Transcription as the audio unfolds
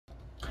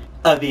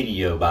A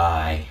video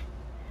by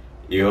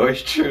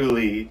yours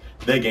truly,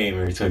 the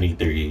Gamer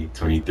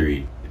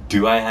 2323.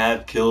 Do I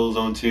have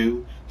Killzone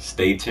 2?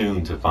 Stay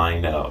tuned to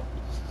find out.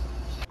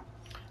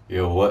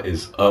 Yo, what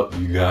is up,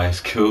 you guys?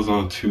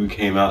 Killzone 2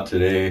 came out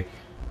today,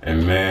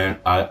 and man,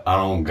 I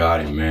don't got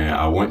it, man.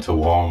 I went to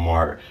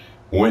Walmart,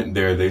 went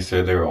there, they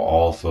said they were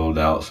all sold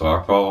out, so I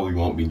probably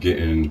won't be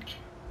getting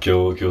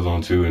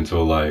Killzone 2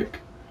 until like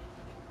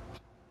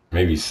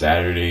maybe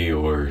Saturday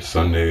or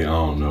Sunday, I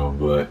don't know,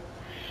 but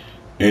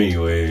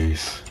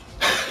anyways.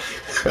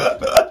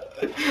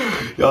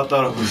 Y'all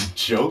thought I was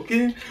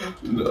joking?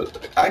 No,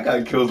 I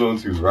got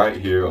Killzone 2 right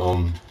here.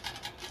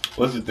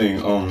 What's the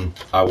thing?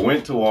 I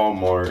went to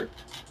Walmart,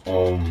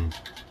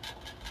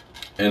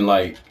 and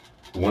like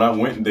when I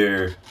went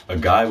there, a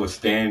guy was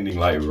standing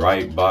like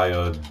right by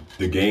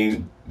the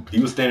game. He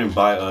was standing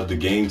by the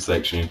game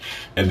section,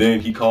 and then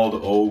he called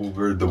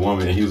over the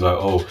woman, and he was like,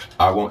 "Oh,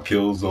 I want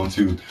Killzone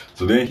 2."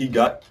 So then he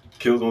got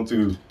Killzone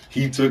 2.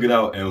 He took it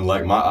out, and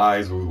like my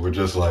eyes were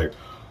just like.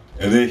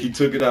 And then he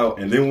took it out,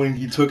 and then when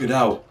he took it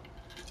out,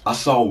 I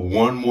saw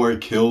one more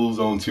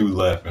Killzone 2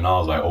 left, and I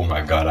was like, oh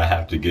my god, I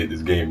have to get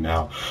this game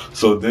now.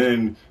 So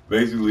then,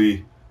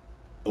 basically,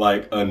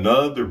 like,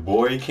 another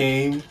boy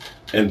came,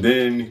 and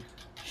then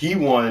he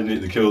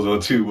wanted the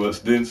Killzone 2,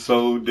 but then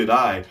so did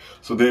I.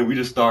 So then we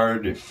just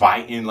started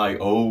fighting, like,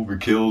 over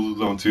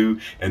Killzone 2,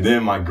 and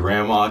then my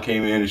grandma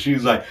came in, and she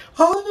was like,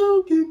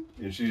 Hogan,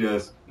 and she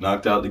just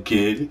knocked out the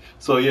kid.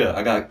 So yeah,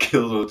 I got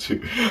Killzone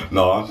 2.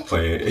 No, I'm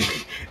playing.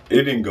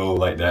 It didn't go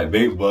like that,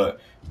 but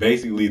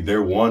basically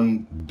there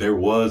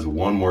was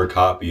one more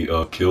copy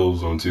of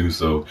Killzone 2,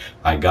 so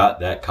I got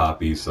that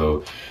copy.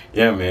 So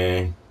yeah,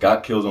 man,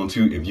 got Killzone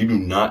 2. If you do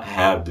not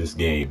have this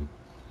game,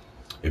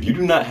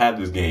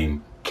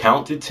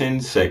 count to 10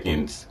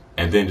 seconds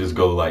and then just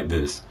go like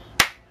this.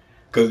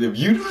 Cause if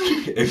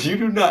you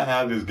do not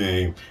have this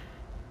game,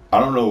 I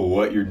don't know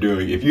what you're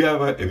doing. If you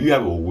have a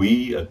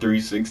Wii, a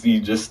 360,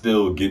 just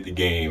still get the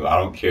game. I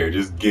don't care.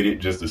 Just get it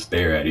just to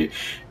stare at it.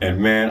 And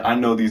man, I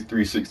know these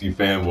 360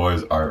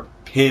 fanboys are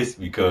pissed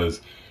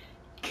because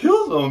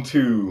Killzone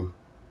 2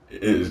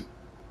 is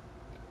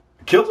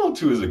a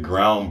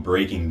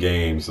groundbreaking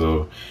game.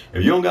 So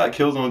if you don't got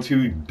Killzone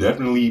 2,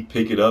 definitely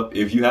pick it up.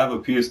 If you have a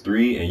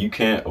PS3 and you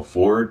can't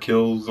afford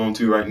Killzone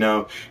 2 right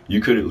now,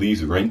 you could at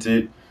least rent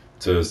it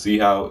to see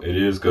how it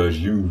is, because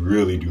you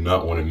really do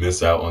not want to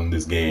miss out on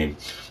this game.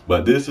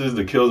 But this is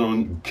the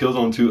Killzone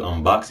 2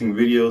 unboxing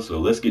video, so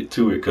let's get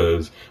to it,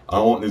 because I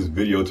don't want this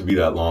video to be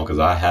that long, because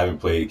I haven't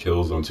played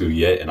Killzone 2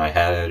 yet, and I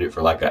had it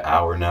for like an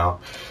hour now,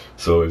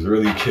 so it's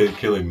really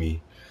killing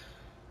me.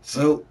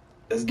 So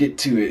let's get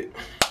to it.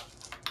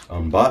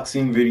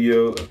 Unboxing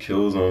video of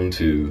Killzone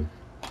 2.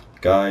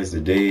 Guys,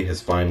 the day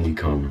has finally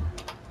come.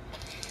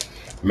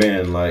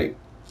 Man, like,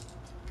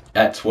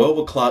 at 12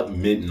 o'clock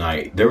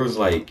midnight, there was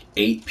like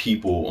 8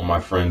 people on my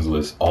friends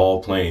list all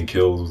playing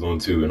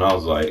Killzone 2, and I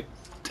was like,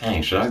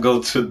 dang, should I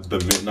go to the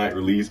midnight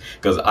release?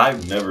 Because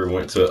I've never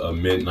went to a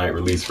midnight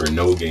release for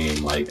no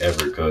game, like,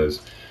 ever,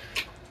 because,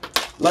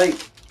 like,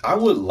 I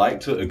would like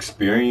to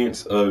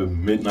experience a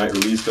midnight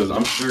release, because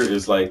I'm sure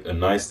it's like a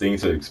nice thing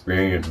to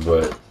experience,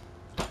 but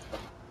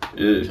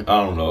I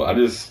don't know. I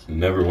just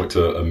never went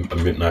to a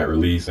midnight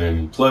release,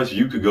 and plus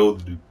you could go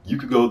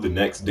the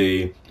next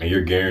day, and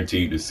you're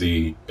guaranteed to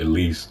see at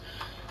least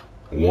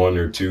 1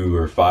 or 2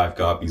 or 5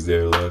 copies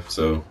there left.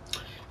 So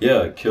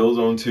yeah,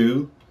 Killzone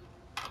 2.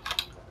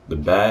 The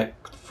back,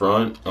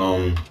 front.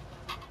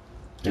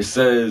 It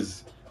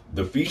says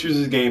the features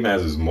this game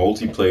has is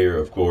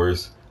multiplayer, of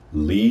course,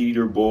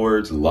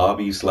 leaderboards,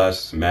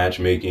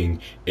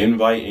 lobby/matchmaking,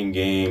 invite in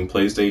game,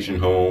 PlayStation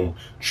Home,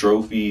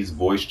 trophies,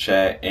 voice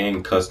chat,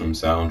 and custom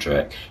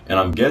soundtrack. And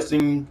I'm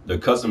guessing the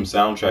custom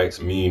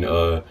soundtracks mean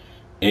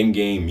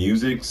in-game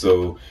music.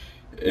 So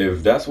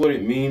if that's what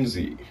it means,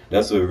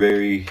 that's a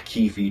very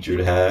key feature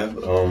to have.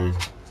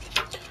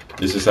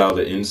 This is how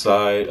the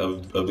inside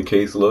of the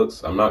case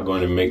looks. I'm not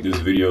going to make this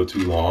video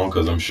too long,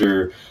 because I'm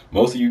sure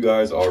most of you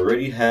guys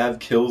already have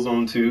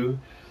Killzone 2.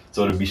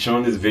 So to be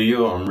showing this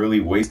video, I'm really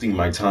wasting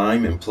my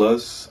time, and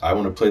plus, I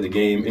want to play the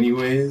game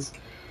anyways.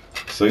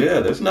 So yeah,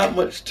 there's not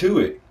much to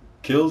it.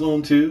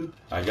 Killzone 2,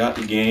 I got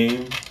the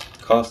game,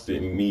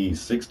 costing me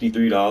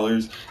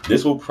 $63.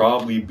 This will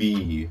probably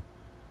be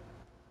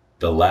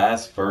the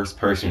last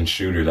first-person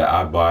shooter that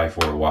I buy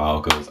for a while,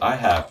 because I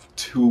have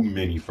too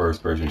many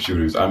first-person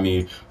shooters. I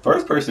mean,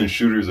 first-person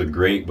shooters are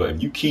great, but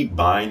if you keep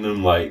buying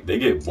them, like, they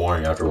get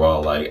boring after a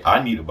while. Like,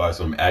 I need to buy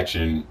some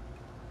action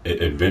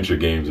adventure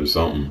games or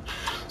something.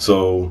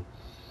 So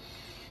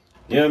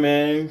yeah,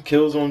 man,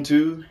 Killzone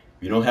 2. If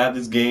you don't have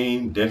this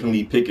game,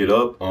 definitely pick it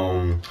up.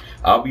 I'll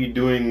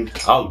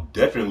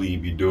definitely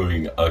be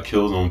doing a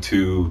Killzone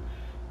 2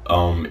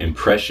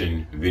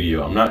 impression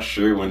video. I'm not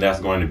sure when that's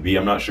going to be.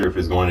 I'm not sure if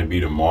it's going to be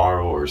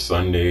tomorrow or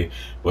Sunday,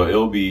 but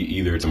it'll be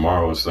either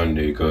tomorrow or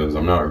Sunday, because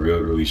I'm not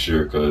really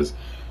sure, because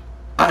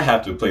I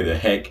have to play the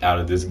heck out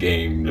of this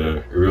game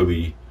to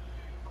really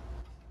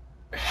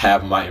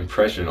have my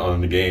impression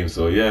on the game.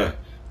 So yeah,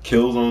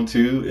 Killzone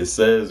 2, it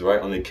says right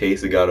on the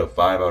case it got a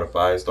 5 out of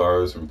 5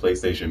 stars from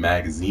PlayStation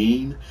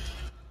Magazine.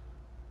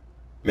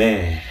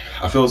 Man,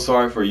 I feel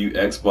sorry for you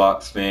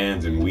Xbox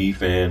fans and Wii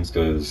fans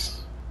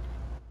because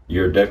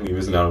you're definitely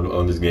missing out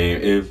on this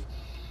game.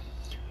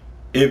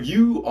 If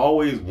you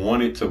always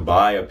wanted to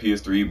buy a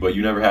PS3 but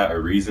you never had a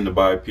reason to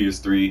buy a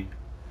PS3,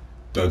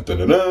 dun, dun,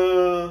 dun,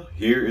 dun,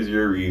 here is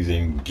your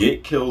reason.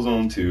 Get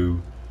Killzone 2,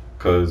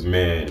 because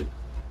man,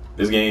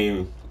 this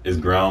game is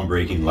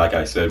groundbreaking, like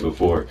I said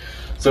before.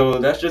 So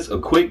that's just a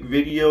quick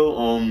video.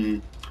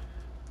 I'm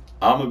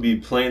gonna be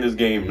playing this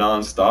game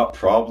non-stop,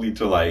 probably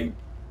to like,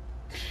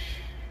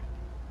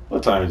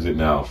 what time is it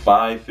now?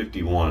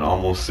 5:51,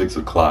 almost 6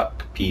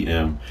 o'clock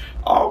p.m.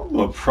 I'm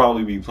gonna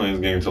probably be playing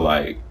this game to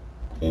like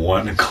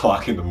 1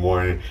 o'clock in the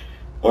morning,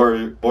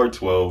 or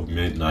 12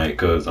 midnight,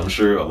 because I'm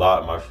sure a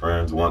lot of my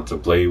friends want to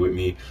play with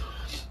me.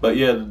 But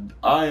yeah,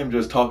 I am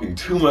just talking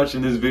too much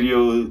in this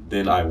video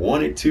than I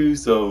wanted to.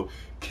 So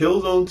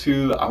Killzone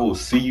 2, I will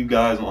see you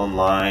guys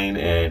online,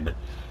 and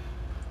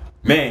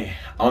man,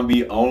 I'm gonna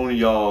be on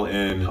y'all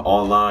in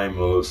online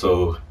mode.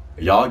 So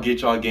y'all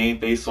get y'all game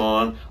face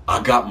on.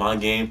 I got my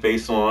game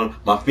face on.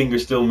 My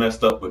finger's still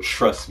messed up, but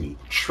trust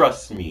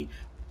me,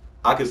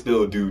 I can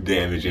still do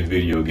damage in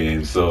video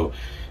games. So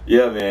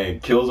yeah, man,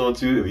 Killzone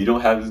 2, if you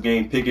don't have this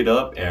game, pick it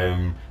up.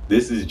 And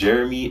this is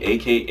Jeremy,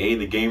 aka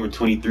the Gamer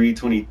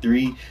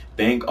 2323.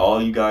 Thank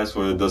all you guys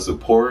for the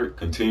support.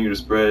 Continue to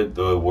spread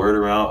the word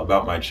around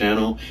about my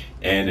channel.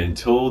 And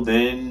until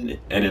then,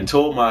 and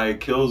until my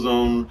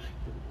Killzone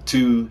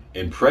 2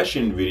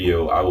 impression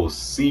video, I will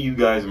see you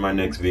guys in my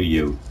next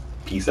video.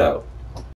 Peace out.